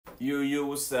Yo,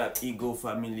 what's up, Ego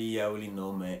family? You already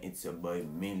know, man. It's your boy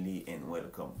Mainly, and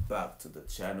welcome back to the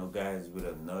channel, guys, with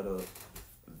another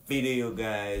video,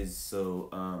 guys.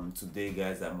 So, today,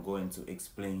 guys, I'm going to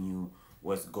explain you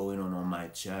what's going on my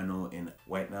channel. And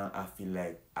right now, I feel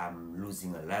like I'm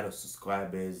losing a lot of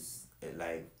subscribers.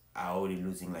 Like, I already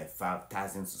losing like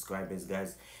 5,000 subscribers,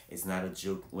 guys. It's not a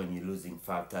joke when you're losing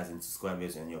 5,000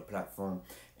 subscribers on your platform,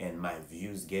 and my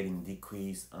views getting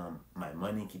decreased. My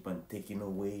money keep on taking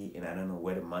away, and I don't know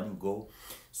where the money go.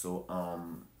 So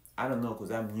I don't know,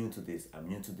 because I'm new to this.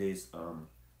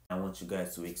 I want you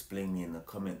guys to explain me in the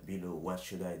comment below what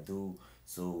should I do.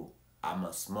 So I'm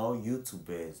a small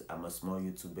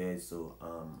YouTuber. So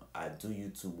I do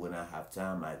YouTube when I have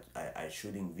time. I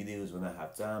shooting videos when I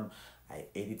have time. I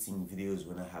editing videos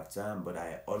when I have time, but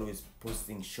I always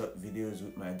posting short videos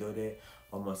with my daughter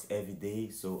almost every day.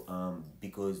 So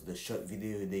because the short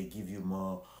video, they give you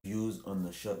more views on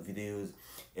the short videos.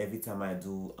 Every time I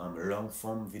do long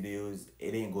form videos,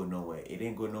 it ain't go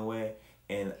nowhere.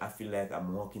 And I feel like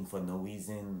I'm working for no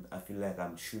reason. I feel like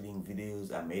I'm shooting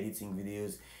videos, I'm editing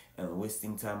videos, and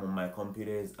wasting time on my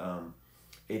computers,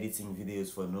 editing videos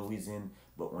for no reason.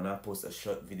 But when I post a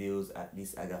short videos, at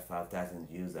least I got 5,000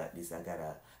 views, at least I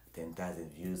got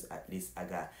 10,000 views, at least I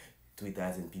got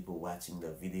 3,000 people watching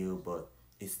the video. But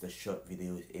it's the short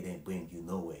videos, it ain't bring you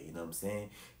nowhere, you know what I'm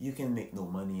saying? You can make no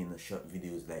money in the short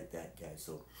videos like that, guys.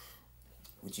 So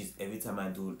which is every time I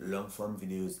do long form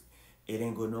videos, it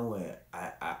ain't go nowhere.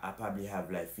 I probably have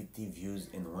like 50 views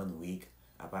in 1 week.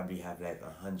 I probably have like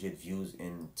 100 views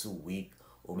in 2 weeks,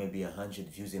 or maybe 100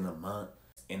 views in a month.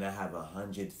 And I have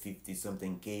 150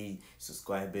 something K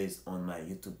subscribers on my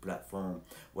YouTube platform.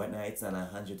 Right now it's not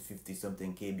 150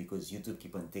 something K because YouTube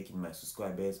keep on taking my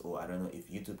subscribers, or I don't know if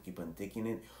YouTube keep on taking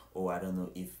it, or I don't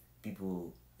know if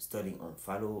people starting on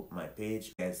follow my page.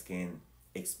 You guys can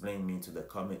explain me to the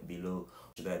comment below.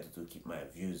 What should I do to keep my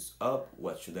views up?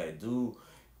 What should I do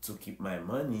to keep my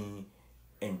money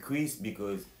increase?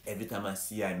 Because every time I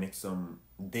see I make some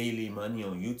daily money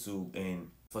on YouTube,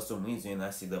 and for some reason I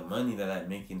see the money that I'm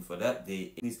making for that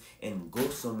day and go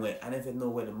somewhere, I never know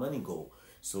where the money go.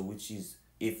 So which is,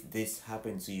 if this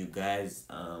happened to you guys,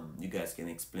 you guys can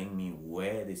explain me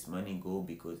where this money go,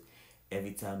 because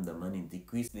every time the money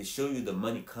decrease, they show you the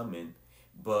money coming,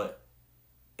 but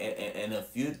and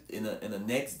in the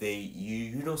next day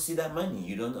you don't see that money.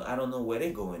 You don't know. I don't know where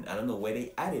they going. I don't know where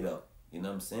they added up. You know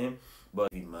what I'm saying? But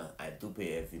every month I do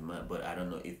pay every month, but I don't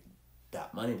know if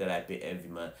that money that I pay every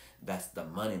month, that's the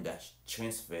money that's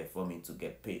transferred for me to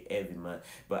get paid every month.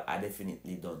 But I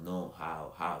definitely don't know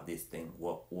how this thing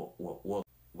work.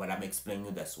 What I'm explaining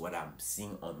you, that's what I'm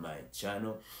seeing on my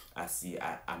channel. I see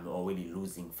I'm already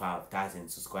losing 5,000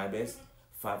 subscribers.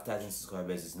 5,000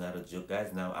 subscribers is not a joke,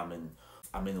 guys. Now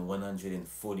I'm in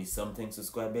 140 something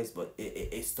subscribers, but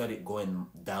it started going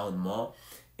down more,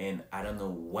 and I don't know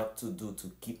what to do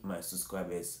to keep my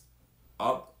subscribers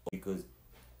up, because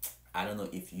I don't know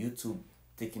if YouTube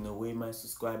taking away my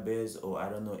subscribers, or I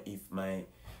don't know if my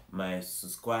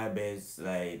subscribers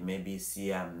like maybe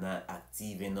see I'm not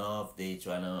active enough, they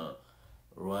trying to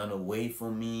run away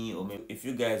from me. Or maybe if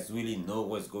you guys really know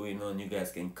what's going on, you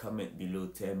guys can comment below,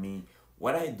 tell me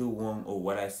what I do wrong, or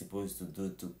what I supposed to do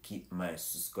to keep my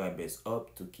subscribers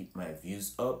up, to keep my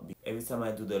views up. Every time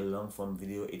I do the long form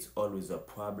video, it's always a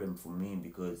problem for me,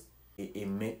 because it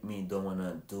make me don't want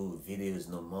to do videos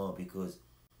no more. Because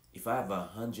if I have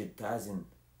 100,000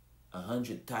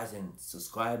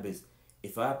 subscribers,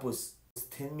 if I post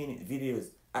 10-minute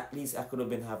videos, at least I could have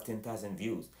been have 10,000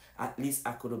 views. At least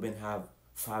I could have been have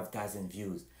 5,000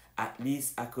 views. At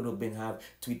least I could have been have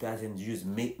 3,000 views.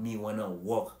 Make me wanna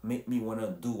work, make me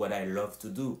wanna do what I love to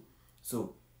do.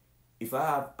 So if I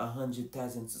have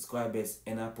 100,000 subscribers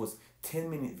and I post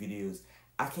 10-minute videos,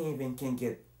 I can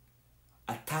get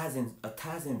a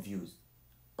thousand views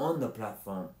on the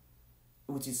platform,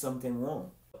 which is something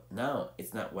wrong. Now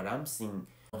it's not what I'm seeing.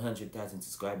 100,000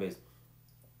 subscribers,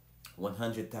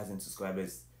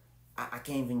 I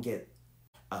can't even get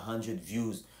 100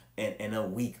 views in a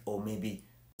week, or maybe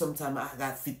sometimes I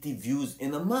got 50 views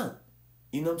in a month.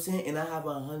 You know what I'm saying? And I have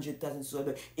 100,000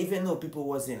 subscribers. Even though people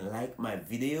wasn't like my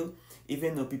video,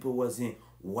 even though people wasn't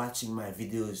watching my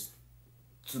videos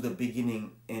to the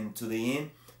beginning and to the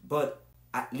end, but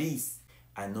at least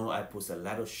I know I post a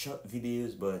lot of short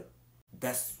videos, but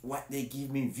that's what they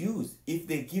give me views. If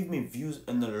they give me views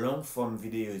on the long form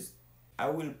videos, I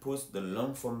will post the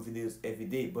long form videos every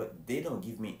day, but they don't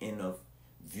give me enough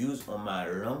views on my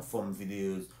long form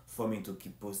videos for me to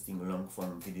keep posting long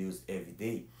form videos every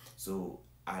day. So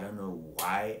I don't know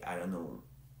why. I don't know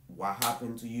what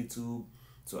happened to YouTube.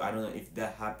 So I don't know if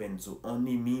that happened to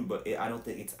only me, but I don't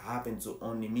think it's happened to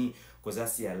only me, because I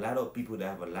see a lot of people that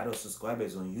have a lot of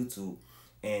subscribers on YouTube,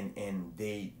 and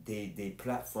they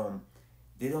platform,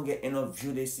 they don't get enough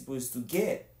view they supposed to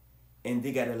get, and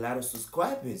they got a lot of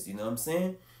subscribers, you know what I'm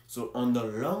saying? So on the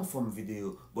long form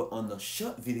video, but on the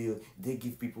short video, they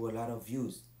give people a lot of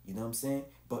views, you know what I'm saying?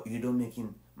 But you don't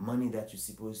making money that you're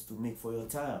supposed to make for your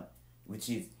time, which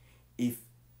is, if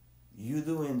you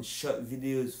doing short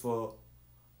videos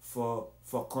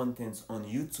for contents on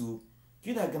YouTube,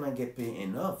 you're not gonna get paid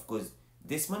enough, because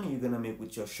this money you're gonna make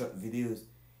with your short videos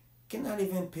cannot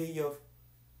even pay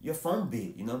your phone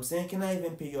bill, you know what I'm saying? Cannot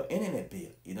even pay your internet bill,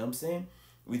 you know what I'm saying?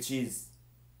 Which is,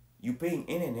 you paying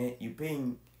internet, you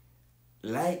paying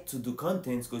light to do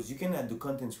contents, because you cannot do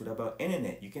contents without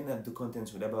internet, you cannot do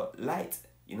contents without light,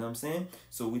 you know what I'm saying?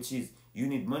 So which is, you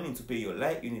need money to pay your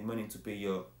light, you need money to pay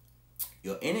your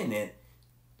internet,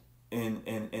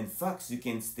 and facts, you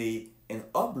can stay and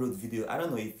upload video. I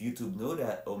don't know if YouTube know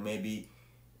that, or maybe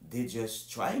they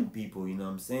just trying people, you know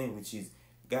what I'm saying? Which is,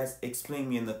 guys, explain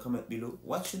me in the comment below,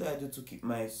 what should I do to keep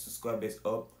my subscribers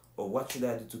up, or what should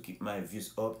I do to keep my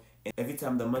views up? And every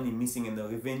time the money missing in the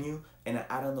revenue, and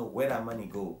I don't know where that money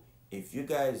go. If you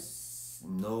guys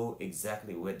know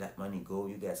exactly where that money go,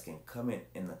 you guys can comment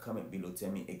in the comment below,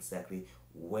 tell me exactly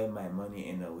where my money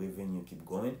and the revenue keep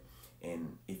going,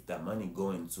 and if that money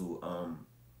going to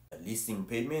a listing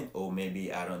payment, or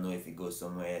maybe I don't know if it goes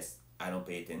somewhere else, I don't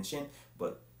pay attention.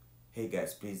 But hey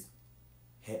guys, please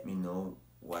help me know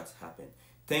what happened.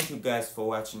 Thank you guys for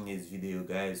watching this video,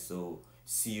 guys. So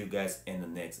see you guys in the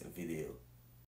next video.